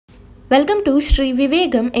Welcome to Shri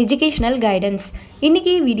Vivegam Educational Guidance.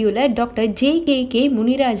 இன்னைக்கு வீடியோல doctor JKKM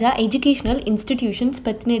Educational Institutions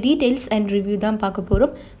பத்தின details and review தான் பார்க்க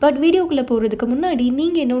போறோம். பட் வீடியோக்குள்ள போறதுக்கு முன்னாடி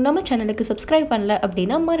நீங்க இன்னும் நம்ம சேனலுக்கு சப்ஸ்கிரைப் பண்ணல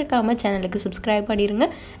அப்படினா மறக்காம சேனலுக்கு சப்ஸ்கிரைப் பண்ணிருங்க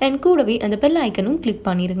and கூடவே அந்த பெல் ஐகானும் கிளிக்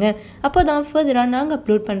பண்ணிருங்க. அப்பதான் ஃபர்தரா நாங்க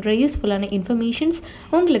அப்லோட் பண்ற யூஸ்ஃபுல்லான இன்ஃபர்மேஷன்ஸ்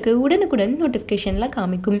உங்களுக்கு உடனுக்குடன் நோட்டிஃபிகேஷன்ல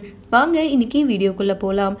காமிக்கும். வாங்க இன்னைக்கு வீடியோக்குள்ள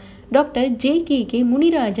போலாம். Doctor JKKM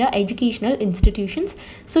Educational Institutions.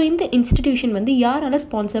 So இந்த இன்ஸ்டிடியூஷன் வந்து யாரால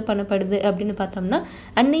ஸ்பான்சர் பண்ணப்படுது அப்படின்னு பார்த்தோம்னா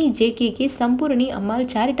அன்னை JKK சம்பூரணி அம்மாள்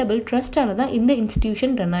சேரிட்டபிள் ட்ரஸ்டால தான் இந்த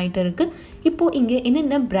இன்ஸ்டிடியூஷன் ரன் ஆயிட்டு இருக்கு. இப்போ இங்க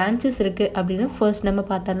என்னென்ன பிரான்ச்சஸ் இருக்கு அப்படின்னு ஃபர்ஸ்ட் நம்ம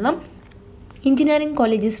பார்த்தரலாம். இன்ஜினியரிங்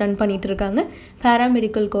காலேஜஸ் ரன் பண்ணிட்டு இருக்காங்க.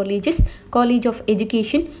 Paramedical colleges, College of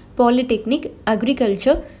Education, Polytechnic,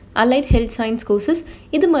 Agriculture, Allied Health Science courses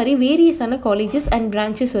இது மாதிரி வேரியஸான காலேஜஸ் அண்ட்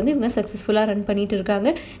பிரான்ச்சஸ் வந்து இவங்க சக்ஸஸ்ஃபுல்லாக ரன் பண்ணிட்டு இருக்காங்க.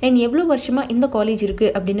 அண்ட் எவ்வளோ வருஷமாக இந்த காலேஜ்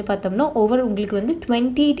இருக்குது அப்படின்னு பார்த்தோம்னா ஓவர் உங்களுக்கு வந்து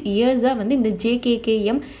 28 இயர்ஸாக வந்து இந்த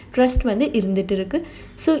JKKM ட்ரஸ்ட் வந்து இருந்துட்டு இருக்கு.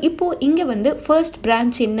 ஸோ இப்போது இங்கே வந்து ஃபர்ஸ்ட்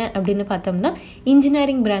பிரான்ச் என்ன அப்படின்னு பார்த்தோம்னா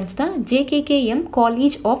இன்ஜினியரிங் பிரான்ச் தான் JKKM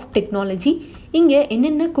காலேஜ் ஆஃப் டெக்னாலஜி. இங்கே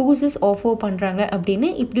என்னென்ன கோர்சஸ் ஆஃபர் பண்ணுறாங்க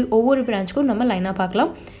அப்படின்னு இப்படி ஒவ்வொரு பிரான்ச்சுக்கும் நம்ம லைனாக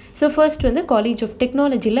பார்க்கலாம். ஸோ ஃபர்ஸ்ட் வந்து காலேஜ் ஆஃப்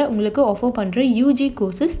டெக்னாலஜியில் உங்களுக்கு ஆஃபர் பண்ணுற UG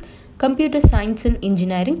courses computer science and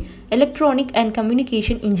engineering, electronic and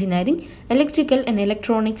communication engineering, electrical and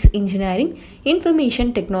electronics engineering,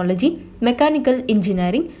 information technology, mechanical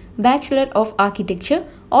engineering, bachelor of architecture,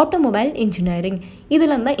 automobile engineering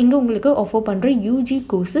இதெல்லாம் தான் இங்கே உங்களுக்கு ஆஃபர் பண்ணுற UG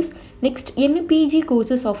கோர்சஸ். நெக்ஸ்ட் என்ன PG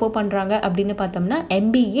கோர்சஸ் ஆஃபர் பண்ணுறாங்க அப்படின்னு பார்த்தோம்னா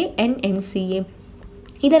MBA and MCA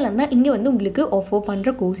இதெல்லாம் தான் இங்கே வந்து உங்களுக்கு ஆஃபர் பண்ணுற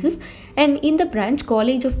கோர்சஸ். அண்ட் இந்த பிரான்ச்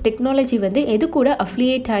காலேஜ் ஆஃப் டெக்னாலஜி வந்து எது கூட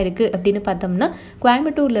அஃபிலியேட் ஆகிருக்கு அப்படின்னு பார்த்தோம்னா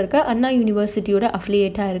கோயம்புத்தூரில் இருக்க அண்ணா யூனிவர்சிட்டியோட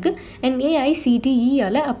அஃபிலியேட் ஆகிருக்கு. அண்ட்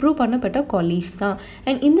AICTEயால் அப்ரூவ் பண்ணப்பட்ட காலேஜ் தான்.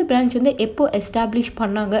 அண்ட் இந்த பிரான்ச் வந்து எப்போ எஸ்டாப்ளிஷ்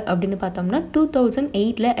பண்ணாங்க அப்படின்னு பார்த்தோம்னா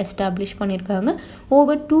 2008 எஸ்டாப்ளிஷ் பண்ணியிருக்காங்க.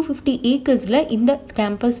 ஓவர் 250 ஏக்கர்ஸில் இந்த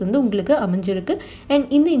கேம்பஸ் வந்து உங்களுக்கு அமைஞ்சிருக்கு. அண்ட்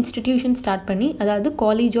இந்த இன்ஸ்டிடியூஷன் ஸ்டார்ட் பண்ணி அதாவது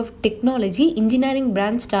college of technology engineering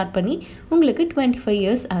branch start பண்ணி உங்களுக்கு 25 years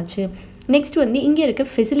ஆச்சு. நெக்ஸ்ட் வந்து இங்கே இருக்க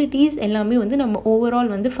ஃபெசிலிட்டிஸ் எல்லாமே வந்து நம்ம ஓவரால்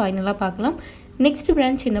வந்து ஃபைனலாக பார்க்கலாம். நெக்ஸ்ட்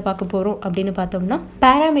பிரான்ச் என்ன பார்க்க போகிறோம் அப்படின்னு பார்த்தோம்னா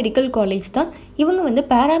பேராமெடிக்கல் காலேஜ் தான். இவங்க வந்து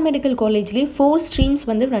பேராமெடிக்கல் காலேஜ்லேயே 4 ஸ்ட்ரீம்ஸ்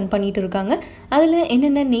வந்து ரன் பண்ணிட்டு இருக்காங்க. அதில்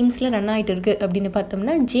என்னென்ன நேம்ஸில் ரன் ஆகிட்டு இருக்கு அப்படின்னு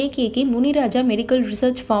பார்த்தோம்னா JKK Muniraja medical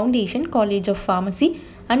research foundation college of pharmacy,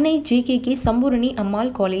 அன்னை JKK Sampurani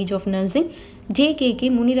Ammal college of nursing, JKK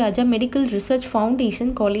Muniraja medical research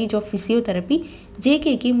foundation college of physiotherapy,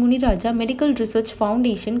 JKK Muniraja medical research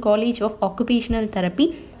foundation college of occupational therapy,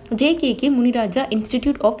 JKK Muniraja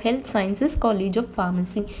institute of health sciences college of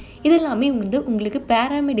pharmacy இதெல்லாமே வந்து உங்களுக்கு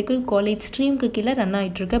paramedical college ஸ்ட்ரீமுக்கு கீழே run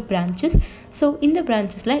ஆகிட்டு இருக்க branches. So இந்த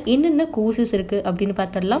பிரான்ச்சஸில் என்னென்ன courses இருக்குது அப்படின்னு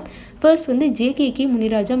பார்த்துடலாம். ஃபர்ஸ்ட் வந்து JKK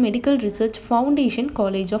Muniraja medical research foundation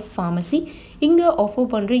college of pharmacy. இங்கே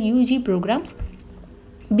ஆஃபர் பண்ணுற UG programs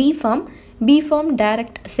B.Pharm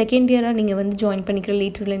direct second இயராக நீங்கள் வந்து ஜாயின் பண்ணிக்கிற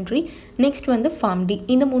லேட்டரல் என்ட்ரி. நெக்ஸ்ட் வந்து PharmD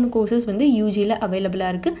இந்த 3 கோர்சஸ் வந்து UGயில்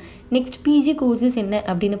அவைலபிளாக இருக்குது. நெக்ஸ்ட் PG கோர்சஸ் என்ன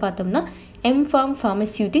அப்படின்னு பார்த்தோம்னா M.Pharm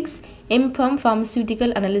Pharmaceutics, M.Pharm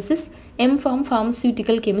Pharmaceutical Analysis, M.Pharm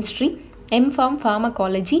Pharmaceutical Chemistry, M.Pharm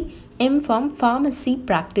Pharmacology, M.Pharm Pharmacy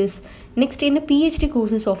Practice. Next என்ன PhD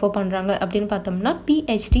கோர்சஸ் ஆஃபர் பண்ணுறாங்க அப்படின்னு பார்த்தோம்னா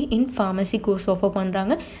PhD in Pharmacy course offer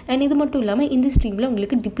பண்ணுறாங்க. அண்ட் இது மட்டும் இல்லாமல் இந்த ஸ்ட்ரீமில்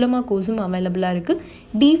உங்களுக்கு டிப்ளமா கோர்ஸும் அவைலபிளாக இருக்குது.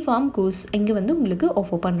 D.Pharm கோர்ஸ் இங்கே வந்து உங்களுக்கு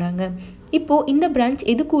ஆஃபர் பண்ணுறாங்க. இப்போது இந்த பிரான்ச்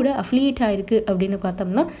எது கூட அஃபிலியேட் ஆகிருக்கு அப்படின்னு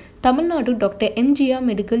பார்த்தோம்னா Tamil Nadu doctor MGR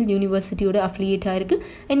medical யூனிவர்சிட்டியோட affiliate ஆகிருக்கு.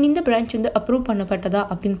 அண்ட் இந்த பிரான்ச் வந்து அப்ரூவ் பண்ணப்பட்டதா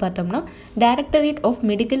அப்படின்னு பார்த்தோம்னா directorate of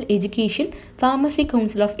medical education pharmacy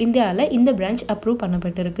council of இந்தியாவில் இந்த பிரான்ச் அப்ரூவ்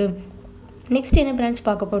பண்ணப்பட்டிருக்கு. நெக்ஸ்ட் என்ன பிரான்ச்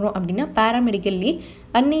பார்க்க போகிறோம் அப்படின்னா பேராமெடிக்கல்லே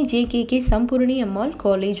அன்னை JKK Sampurani Ammal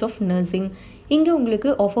college of nursing. இங்கே உங்களுக்கு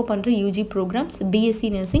ஆஃபர் பண்ணுற UG programs BSc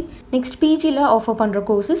nursing. Next PGயில் offer பண்ணுற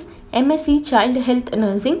courses MSc child health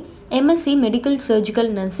nursing, MSc medical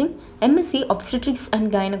surgical nursing, MSc obstetrics and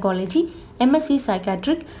gynecology, MSc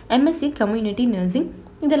psychiatric, MSc community nursing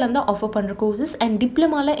இதெல்லாம் தான் ஆஃபர் பண்ணுற courses. And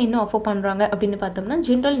டிப்ளமாவில் என்ன offer பண்ணுறாங்க அப்படின்னு பார்த்தோம்னா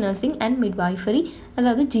ஜென்ரல் நர்சிங் அண்ட் மிட்வைஃபரி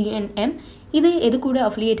அதாவது GNM இது எது கூட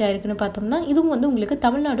அஃபிலியேட் ஆகிருக்குன்னு பார்த்தோம்னா இதுவும் வந்து உங்களுக்கு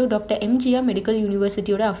Tamil Nadu doctor MGR medical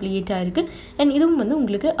யூனிவர்சிட்டியோட affiliate ஆகிருக்கு. அண்ட் இதுவும் வந்து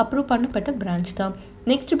உங்களுக்கு அப்ரூவ் பண்ணப்பட்ட பிரான்ச் தான்.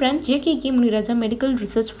 Next branch JKK Muniraja medical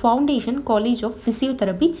research foundation college of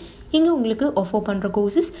physiotherapy. இங்கே உங்களுக்கு ஆஃபர் பண்ணுற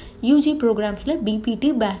courses UG ப்ரோக்ராம்ஸில்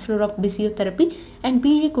BPT bachelor of physiotherapy and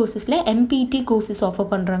PG கோர்சஸில் MPT courses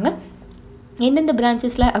offer பண்ணுறாங்க. எந்தெந்த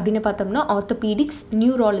பிரான்ச்சஸில் அப்படின்னு பார்த்தோம்னா orthopaedics,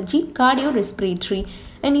 neurology, cardio respiratory.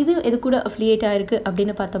 And இது எது கூட அஃபிலியேட் ஆகிருக்கு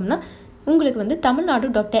அப்படின்னு பார்த்தோம்னா உங்களுக்கு வந்து Tamil Nadu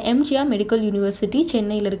doctor MGR medical university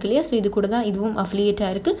சென்னையில் இருக்கு இல்லையா, ஸோ இது கூட தான் இதுவும்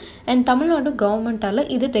அஃபிலியேட்டாக இருக்குது. அண்ட் தமிழ்நாடு கவர்மெண்ட்டால்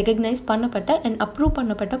இது ரெகக்னைஸ் பண்ணப்பட்ட அண்ட் அப்ரூவ்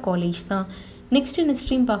பண்ணப்பட்ட காலேஜ் தான். நெக்ஸ்ட் என்ன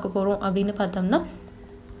ஸ்ட்ரீம் பார்க்க போகிறோம் அப்படின்னு பார்த்தோம்னா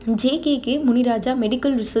JKK Muniraja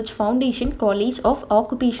medical research foundation college of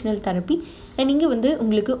occupational therapy. And இங்கே வந்து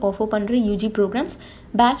உங்களுக்கு ஆஃபர் பண்ணுற UG programs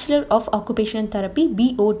bachelor of occupational therapy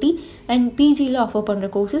BOT and பிஜியில் offer பண்ணுற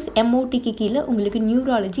கோர்சஸ் MOTக்கு கீழே உங்களுக்கு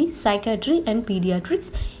நியூராலஜி, சைக்காட்ரி அண்ட்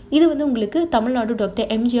பீடியாட்ரிக்ஸ். இது வந்து உங்களுக்கு தமிழ்நாடு டாக்டர்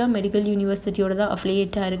எம்ஜிஆர் மெடிக்கல் யூனிவர்சிட்டியோட தான்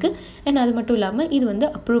அஃபிலியேட்டாக இருக்குது. அண்ட் அது மட்டும் இல்லாமல் இது வந்து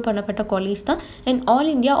அப்ரூவ் பண்ணப்பட்ட காலேஜ் தான். And all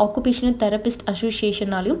India occupational therapist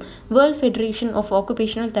அசோசியேஷனாலையும் world federation of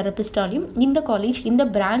occupational தெரபிஸ்டாலையும் இந்த காலேஜ் இந்த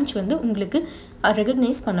பிரான்ச் வந்து உங்களுக்கு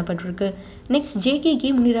ரெகக்னைஸ் பண்ணப்பட்டிருக்கு. Next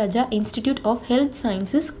JKK Muniraja institute of health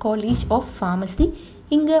sciences college of pharmacy.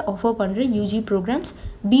 இங்கே ஆஃபர் பண்ணுற UG programs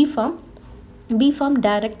B Pharm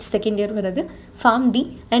direct second year வருது, form D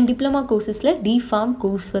and diploma கோர்சஸில் deform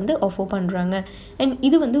course வந்து offer பண்ணுறாங்க. அண்ட்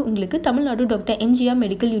இது வந்து உங்களுக்கு Tamil Nadu doctor MGR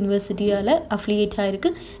medical யூனிவர்சிட்டியால் affiliate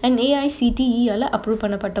ஆகிருக்கு அண்ட் AICTEயால் அப்ரூவ்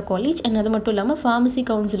பண்ணப்பட்ட காலேஜ். அண்ட் அது மட்டும் இல்லாமல் pharmacy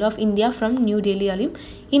council of India from new டெல்லியாலையும்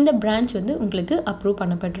இந்த பிரான்ச் வந்து உங்களுக்கு அப்ரூவ்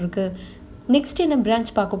பண்ணப்பட்டிருக்கு. நெக்ஸ்ட் என்ன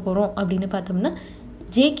பிரான்ச் பார்க்க போகிறோம் அப்படின்னு பார்த்தோம்னா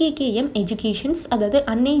JKKM எஜுகேஷன்ஸ், அதாவது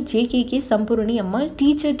அன்னை JKK சம்பூரணி அம்மாள்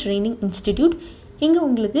டீச்சர் ட்ரைனிங் இன்ஸ்டிடியூட். இங்கே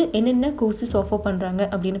உங்களுக்கு என்னென்ன கோர்சஸ் ஆஃபர் பண்ணுறாங்க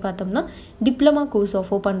அப்படின்னு பார்த்தோம்னா டிப்ளமா கோர்ஸ்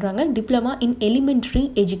ஆஃபர் பண்ணுறாங்க. Diploma in elementary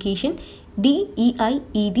education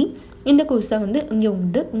DEIED இந்த கோர்ஸ் தான் வந்து இங்கே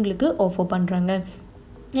வந்து உங்களுக்கு ஆஃபர் பண்ணுறாங்க.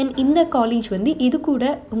 அண்ட் இந்த காலேஜ் வந்து இது கூட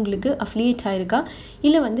உங்களுக்கு அஃபிலியேட் ஆகிருக்கா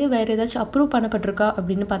இல்லை வந்து வேறு ஏதாச்சும் அப்ரூவ் பண்ணப்பட்டிருக்கா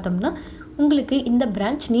அப்படின்னு பார்த்தோம்னா உங்களுக்கு இந்த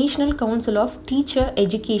branch national council of teacher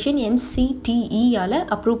education NCTEயால்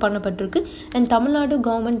approve பண்ணப்பட்டிருக்கு. And Tamil Nadu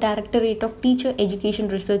government directorate of teacher education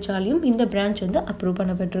ரிசர்ச்சாலையும் இந்த பிரான்ச் வந்து அப்ரூவ்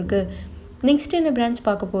பண்ணப்பட்டிருக்கு. நெக்ஸ்ட் என்ன பிரான்ச்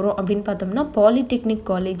பார்க்க போகிறோம் அப்படின்னு பார்த்தோம்னா பாலிடெக்னிக்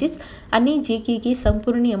காலேஜஸ். அன்னை JKK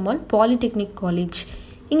சம்பூரணி அம்மாள் பாலிடெக்னிக் காலேஜ்.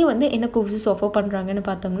 இங்கே வந்து என்ன கோர்சஸ் ஆஃபர் பண்ணுறாங்கன்னு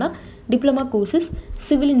பார்த்தோம்னா diploma courses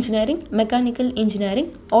civil engineering, mechanical engineering,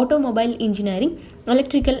 automobile engineering,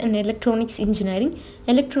 electrical and electronics engineering,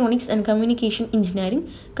 electronics and communication engineering,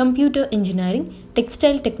 computer engineering,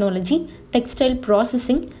 textile technology, textile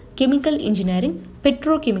processing, chemical engineering,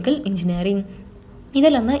 petrochemical engineering.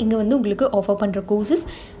 இதெல்லாம் தான் இங்கே வந்து உங்களுக்கு ஆஃபர் பண்ணுற கோர்சஸ்.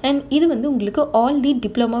 அண்ட் இது வந்து உங்களுக்கு ஆல் தி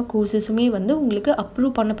டிப்ளமா கோர்சஸுமே வந்து உங்களுக்கு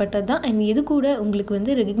அப்ரூவ் பண்ணப்பட்டது தான். அண்ட் இது கூட உங்களுக்கு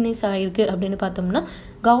வந்து ரெகக்னைஸ் ஆகிருக்கு அப்படின்னு பார்த்தோம்னா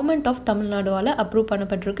கவர்மெண்ட் ஆஃப் தமிழ்நாடுவால் அப்ரூவ்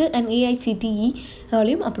பண்ணப்பட்டிருக்கு அண்ட்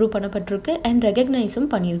AICTEஆலையும் அப்ரூவ் பண்ணப்பட்டிருக்கு அண்ட் ரெகக்னைஸும்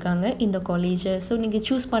பண்ணியிருக்காங்க இந்த காலேஜை. ஸோ நீங்கள்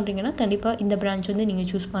சூஸ் பண்ணுறீங்கன்னா கண்டிப்பாக இந்த பிரான்ச் வந்து நீங்கள்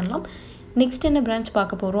சூஸ் பண்ணலாம். நெக்ஸ்ட் என்ன பிரான்ச்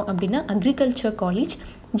பார்க்க போகிறோம் அப்படின்னா agriculture college.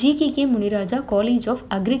 JKK Muniraja college of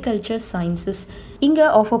agriculture sciences. இங்கே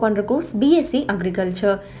ஆஃபர் பண்ணுற course BSc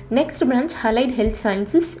agriculture. Next branch allied health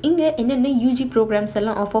sciences. இங்கே என்னென்ன யூஜி ப்ரோக்ராம்ஸ்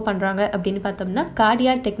எல்லாம் ஆஃபர் பண்ணுறாங்க அப்படின்னு பார்த்தோம்னா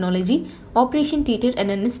cardiac technology, operation theatre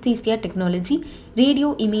and anaesthesia technology,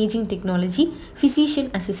 radio imaging technology, physician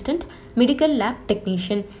assistant, medical lab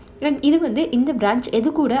technician. And இது வந்து இந்த பிரான்ச் எது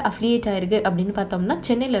கூட அஃபிலியேட் ஆகிருக்கு அப்படின்னு பார்த்தோம்னா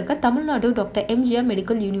சென்னையில் இருக்க தமிழ்நாடு டாக்டர் எம்ஜிஆர்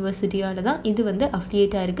மெடிக்கல் யூனிவர்சிட்டியால் தான் இது வந்து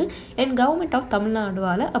அஃபிலியேட் ஆகிருக்கு அண்ட் கவர்மெண்ட் ஆஃப்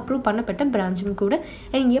தமிழ்நாடுவால் அப்ரூவ் பண்ணப்பட்ட பிரான்ச்சும் கூட.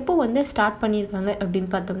 அண்ட் எப்போ வந்து ஸ்டார்ட் பண்ணியிருக்காங்க அப்படின்னு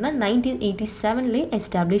பார்த்தோம்னா 1987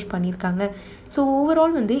 எஸ்டாப்ளிஷ் பண்ணியிருக்காங்க. ஸோ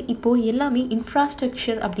ஓவரால் வந்து இப்போது எல்லாமே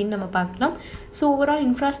இன்ஃப்ராஸ்ட்ரக்சர் அப்படின்னு நம்ம பார்க்கலாம். ஸோ ஓவரால்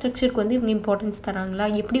இன்ஃப்ராஸ்ட்ரக்சருக்கு வந்து இவங்க இம்பார்ட்டன்ஸ் தராங்களா,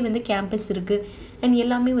 எப்படி வந்து கேம்பஸ் இருக்குது அண்ட்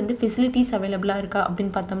எல்லாமே வந்து ஃபெசிலிட்டிஸ் அவைலபிளாக இருக்கா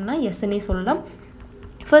அப்படின்னு பார்த்தோம்னா எஸ்ன்னே சொல்லலாம்.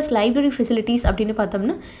 ஃபர்ஸ்ட் லைப்ரரி ஃபெசிலிட்டிஸ் அப்படின்னு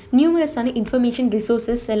பார்த்தோம்னா நியூமரஸான இன்ஃபர்மேஷன்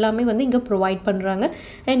ரிசோர்ஸஸ் எல்லாமே வந்து இங்கே ப்ரொவைட் பண்ணுறாங்க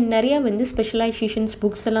அண்ட் நிறையா வந்து ஸ்பெஷலைசேஷன்ஸ்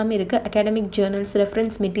புக்ஸ் எல்லாமே இருக்குது. அகாடமிக் ஜேர்னல்ஸ்,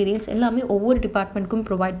 ரெஃபரன்ஸ் மெட்டீரியல்ஸ் எல்லாமே ஒவ்வொரு டிபார்ட்மெண்ட்டுக்கும்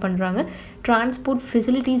ப்ரொவைட் பண்ணுறாங்க. டிரான்ஸ்போர்ட்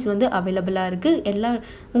ஃபெசிலிட்டிஸ் வந்து அவைலபிளாக இருக்குது. எல்லா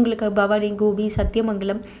உங்களுக்கு பவானி, கோபி,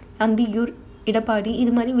 சத்தியமங்கலம், அந்தியூர், இடப்பாடி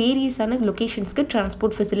இது மாதிரி வேரியஸான லொக்கேஷன்ஸ்க்கு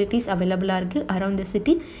டிரான்ஸ்போர்ட் ஃபெசிலிட்டிஸ் அவைலபிளாக இருக்குது around the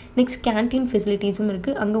city. Next canteen ஃபெசிலிட்டிஸும்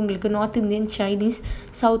இருக்குது. அங்கே உங்களுக்கு north Indian, Chinese,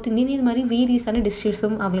 south Indian இது மாதிரி வேரியஸான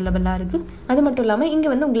டிஷ்ஷஸும் அவைலபிளாக இருக்குது. அது மட்டும் இல்லாமல்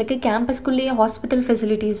இங்கே வந்து உங்களுக்கு கேம்பஸ்குள்ளேயே ஹாஸ்பிட்டல்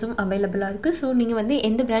ஃபெசிலிட்டிஸும் அவைலபிளாக இருக்குது. ஸோ நீங்கள் வந்து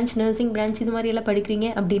எந்த பிரான்ச், நர்சிங் பிரான்ச் இது மாதிரி எல்லாம் படிக்கிறீங்க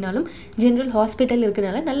அப்படின்னாலும் ஜென்ரல் ஹாஸ்பிட்டல்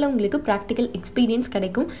இருக்கிறனால நல்ல உங்களுக்கு ப்ராக்டிக்கல் எக்ஸ்பீரியன்ஸ்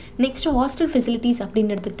கிடைக்கும். நெக்ஸ்ட் ஹாஸ்டல் ஃபெசிலிட்டிஸ்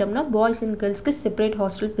அப்படின்னு எடுத்துக்கிட்டோம்னா boys and கேர்ள்ஸ்க்கு separate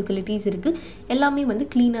hostel facilities இருக்குது. எல்லாமே வந்து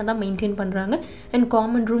க்ளீனாக தான் மெயின்டைன் பண்ணுறாங்க. And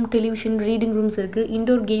common room, television, reading rooms இருக்குது.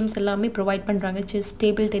 இண்டோர் கேம்ஸ் எல்லாமே ப்ரொவைட் பண்ணுறாங்க. செஸ்,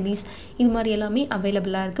 டேபிள் டென்னிஸ் இது மாதிரி எல்லாமே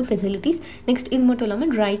அவைலபிளாக இருக்குது ஃபெசிலிட்டிஸ். நெக்ஸ்ட் இது மட்டும்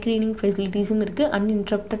இல்லாமல் ட்ரை க்ளீனிங் ஃபெசிலிட்டிஸும் இருக்குது.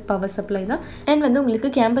 அன்இன்டரப்டட் பவர் சப்ளை தான். அண்ட் வந்து உங்களுக்கு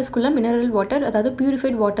கேம்பஸ்க்குள்ளே மினரல் வாட்டர், அதாவது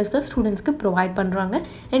பியூரிஃபைட் வாட்டர்ஸ் தான் ஸ்டூடெண்ட்ஸ்க்கு ப்ரொவைட் பண்ணுறாங்க.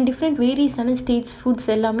 அண்ட் டிஃப்ரெண்ட் வேரியஸான ஸ்டேட்ஸ் ஃபுட்ஸ்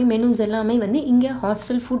எல்லாமே, மெனூஸ் எல்லாமே வந்து இங்கே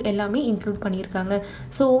ஹாஸ்டல் ஃபுட் எல்லாமே இன்க்ளூட் பண்ணியிருக்காங்க.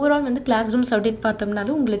 ஸோ ஓவரால் வந்து கிளாஸ் ரூம்ஸ் அப்படின்னு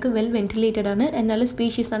பார்த்தோம்னாலும் உங்களுக்கு வெல் வென்டிலேட்டடான அண்ட் நல்ல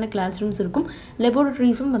ஸ்பேஷியஸான கிளாஸ் ரூம்ஸ் இருக்கும்.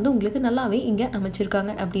 லெபார்டரிஸும் வந்து உங்களுக்கு நல்லாவே இங்கே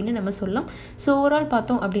அமைச்சிருக்காங்க அப்படின்னு நம்ம சொல்லலாம். ஸோ ஓவரால்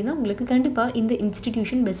பார்த்தோம் அப்படின்னா உங்களுக்கு கண்டிப்பாக இந்த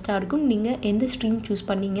இன்ஸ்டிடியூஷன் பெஸ்ட்டாக இருக்கும். நீங்கள் எந்த ஸ்ட்ரீம் சூஸ்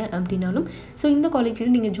பண்ணீங்க அப்படின்னாலும் ஸோ இந்த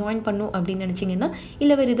காலேஜில் நீங்கள் ஜாயின் பண்ணணும் அப்படின்னு நினச்சிங்கன்னா,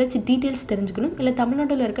 இல்லை வேறு ஏதாச்சும் டீட்டெயில்ஸ் தெரிஞ்சுக்கணும், இல்லை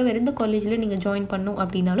தமிழ்நாட்டில் இருக்க வேறு எந்த காலேஜில் நீங்கள் ஜாயின் பண்ணணும்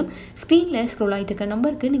அப்படின்னாலும் ஸ்க்ரீனில் ஸ்க்ரோல் ஆகிட்டு இருக்க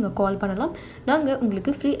நம்பருக்கு நீங்கள் கால் பண்ணலாம். நாங்கள்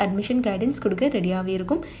உங்களுக்கு ஃப்ரீ அட்மிஷன் கைடன்ஸ் கொடுக்க ரெடியாகவே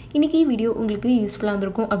இருக்கும். இன்றைக்கி வீடியோ உங்களுக்கு யூஸ்ஃபுல்லாக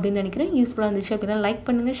இருந்திருக்கும் அப்படின்னு நினைக்கிறேன். யூஸ்ஃபுல்லாக இருந்துச்சு அப்படின்னா லைக்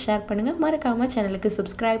பண்ணுங்கள், ஷேர் பண்ணுங்கள், மறக்காமல் சேனலுக்கு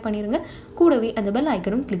சப்ஸ்கிரைப் பண்ணிடுங்க. கூடவே அந்த பெல்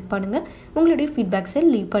ஐக்கனும் கிளிக் பண்ணுங்கள். உங்களுடைய ஃபீட்பேக்ஸை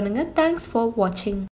லீவ் பண்ணுங்கள். தேங்க்ஸ் ஃபார் வாட்சிங்.